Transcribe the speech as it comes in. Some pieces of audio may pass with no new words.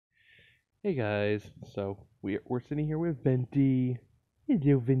Hey guys, so we're sitting here with Venti.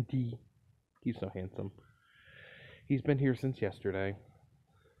 Hello, Venti. He's so handsome. He's been here since yesterday.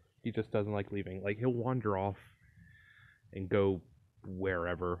 He just doesn't like leaving. Like he'll wander off and go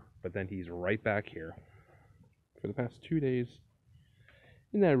wherever, but then he's right back here for the past 2 days.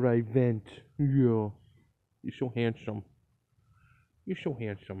 Isn't that right, Vent? Yeah. You're so handsome. You're so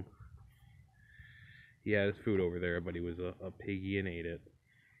handsome. He had his food over there, but he was a piggy and ate it.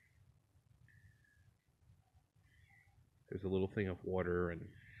 There's a little thing of water, and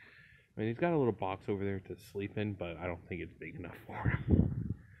I mean he's got a little box over there to sleep in, but I don't think it's big enough for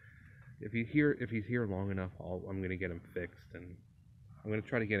him. If he's here long enough, I'm gonna get him fixed, and I'm gonna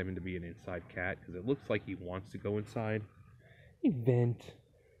try to get him to be an inside cat because it looks like he wants to go inside. Hey, Vent.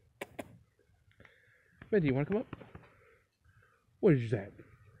 Vent, do you want to come up? What is that?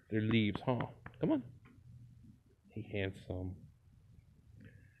 They're leaves, huh? Come on. Hey, handsome.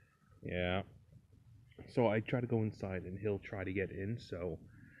 Yeah. So I try to go inside, and he'll try to get in. So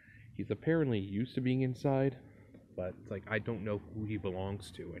he's apparently used to being inside, but it's like I don't know who he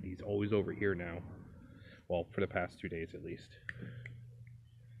belongs to, and he's always over here now. Well, for the past 2 days at least.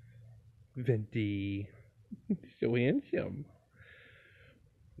 Venti. So handsome.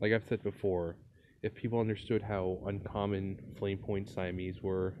 Like I've said before, if people understood how uncommon Flame Point Siamese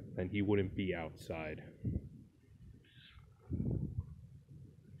were, then he wouldn't be outside.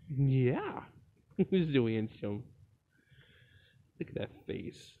 Yeah. Who's so handsome? Look at that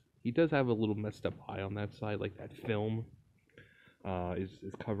face. He does have a little messed up eye on that side, like that film is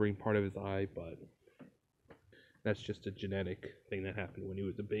covering part of his eye, but that's just a genetic thing that happened when he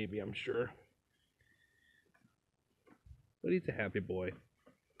was a baby, I'm sure. But he's a happy boy.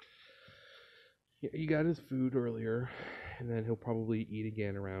 He got his food earlier, and then he'll probably eat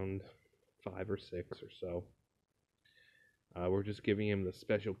again around 5 or 6 or so. We're just giving him the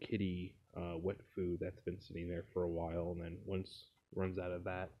special kitty wet food that's been sitting there for a while, and then once runs out of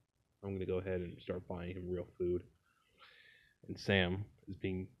that, I'm gonna go ahead and start buying him real food. And Sam is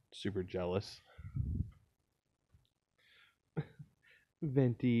being super jealous.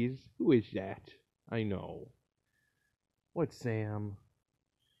 Venties, who is that? I know. What, Sam?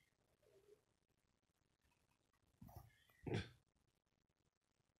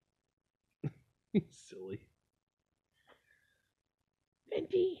 He's silly.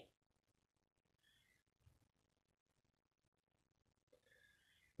 Venti.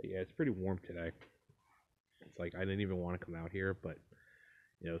 But yeah, it's pretty warm today. It's like I didn't even want to come out here, but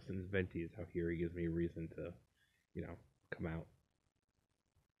since Venti is out here, he gives me a reason to, you know, come out.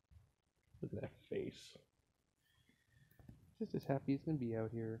 Look at that face. Just as happy as can be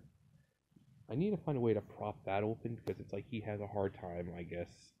out here. I need to find a way to prop that open because it's like he has a hard time, I guess,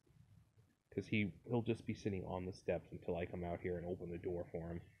 because he'll just be sitting on the steps until I come out here and open the door for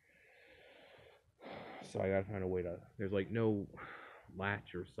him. So I gotta find a way to. There's like no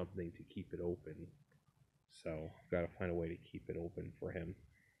latch or something to keep it open, so I've gotta find a way to keep it open for him.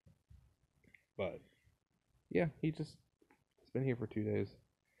 But yeah, he's been here for 2 days,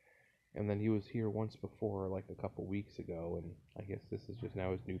 and then he was here once before, like a couple weeks ago, and I guess this is just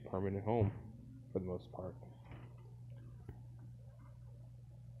now his new permanent home for the most part.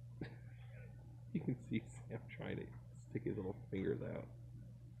 You can see Sam trying to stick his little fingers out.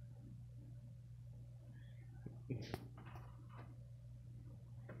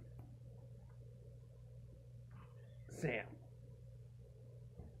 Sam.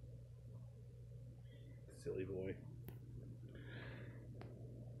 Silly boy.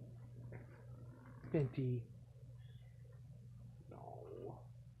 Venti. No.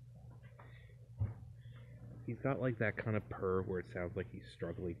 He's got like that kind of purr where it sounds like he's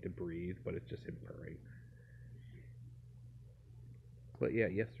struggling to breathe, but it's just him purring. But yeah,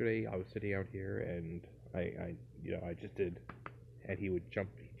 yesterday I was sitting out here and I just did, and he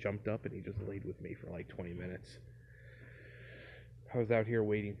jumped up and he just laid with me for like 20 minutes. I was out here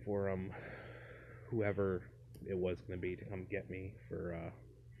waiting for whoever it was gonna be to come get me for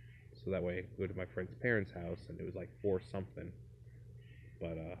so that way I could go to my friend's parents' house, and it was like 4 something.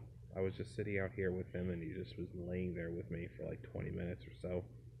 But I was just sitting out here with him, and he just was laying there with me for like 20 minutes or so.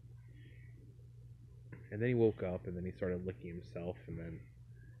 And then he woke up, and then he started licking himself, and then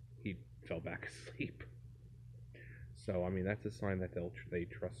he fell back asleep. So I mean, that's a sign that they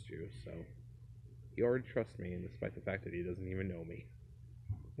trust you. So he already trusts me, and despite the fact that he doesn't even know me,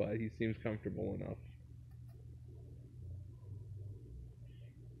 but he seems comfortable enough.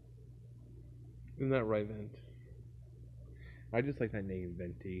 Isn't that right, Vent? I just like that name,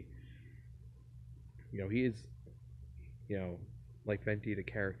 Venti. He is, you know, like Venti the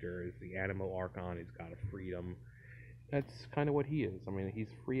character is the Animo Archon. He's got a freedom. that's kind of what he is. I mean, he's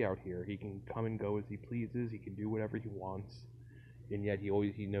free out here. He can come and go as he pleases. He can do whatever he wants, and yet he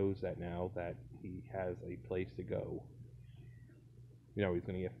knows that now that he has a place to go. You know, he's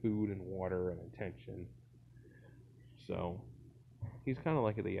going to get food and water and attention. So he's kind of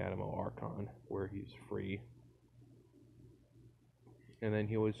like the Animo Archon, where he's free, and then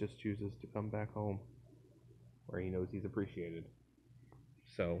he always just chooses to come back home, where he knows he's appreciated.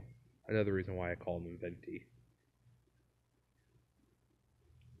 So another reason why I call him Venti.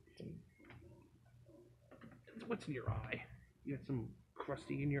 What's in your eye? You got some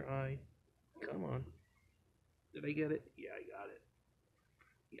crusty in your eye? Come on. Did I get it? Yeah, I got it.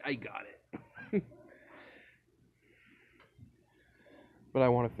 Yeah, I got it. But I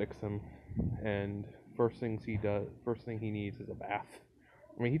want to fix him, and first thing he needs is a bath.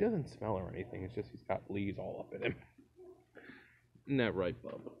 I mean, he doesn't smell or anything. It's just he's got leaves all up in him. Isn't that right,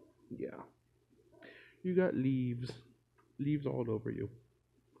 bub? Yeah. You got leaves all over you.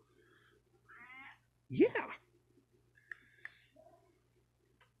 Yeah.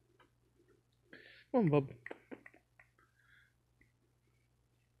 Come on, bub.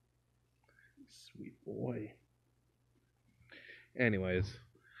 Sweet boy. Anyways,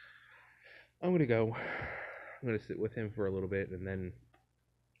 I'm gonna go. I'm gonna sit with him for a little bit, and then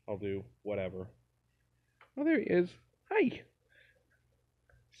I'll do whatever. Oh, there he is. Hi.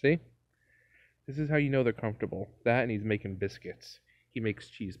 See? This is how you know they're comfortable. That, and he's making biscuits. He makes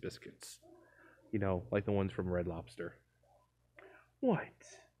cheese biscuits. You know, like the ones from Red Lobster. What?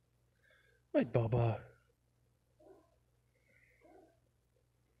 My Bubba.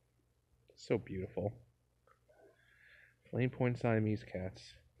 So beautiful. Flame Point Siamese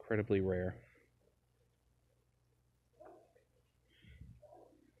cats. Incredibly rare.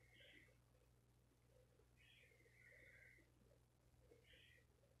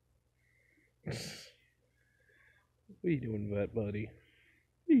 What are you doing, vet buddy?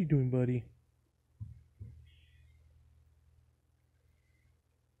 What are you doing, buddy?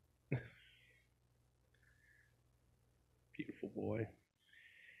 Beautiful boy.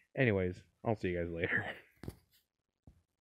 Anyways, I'll see you guys later.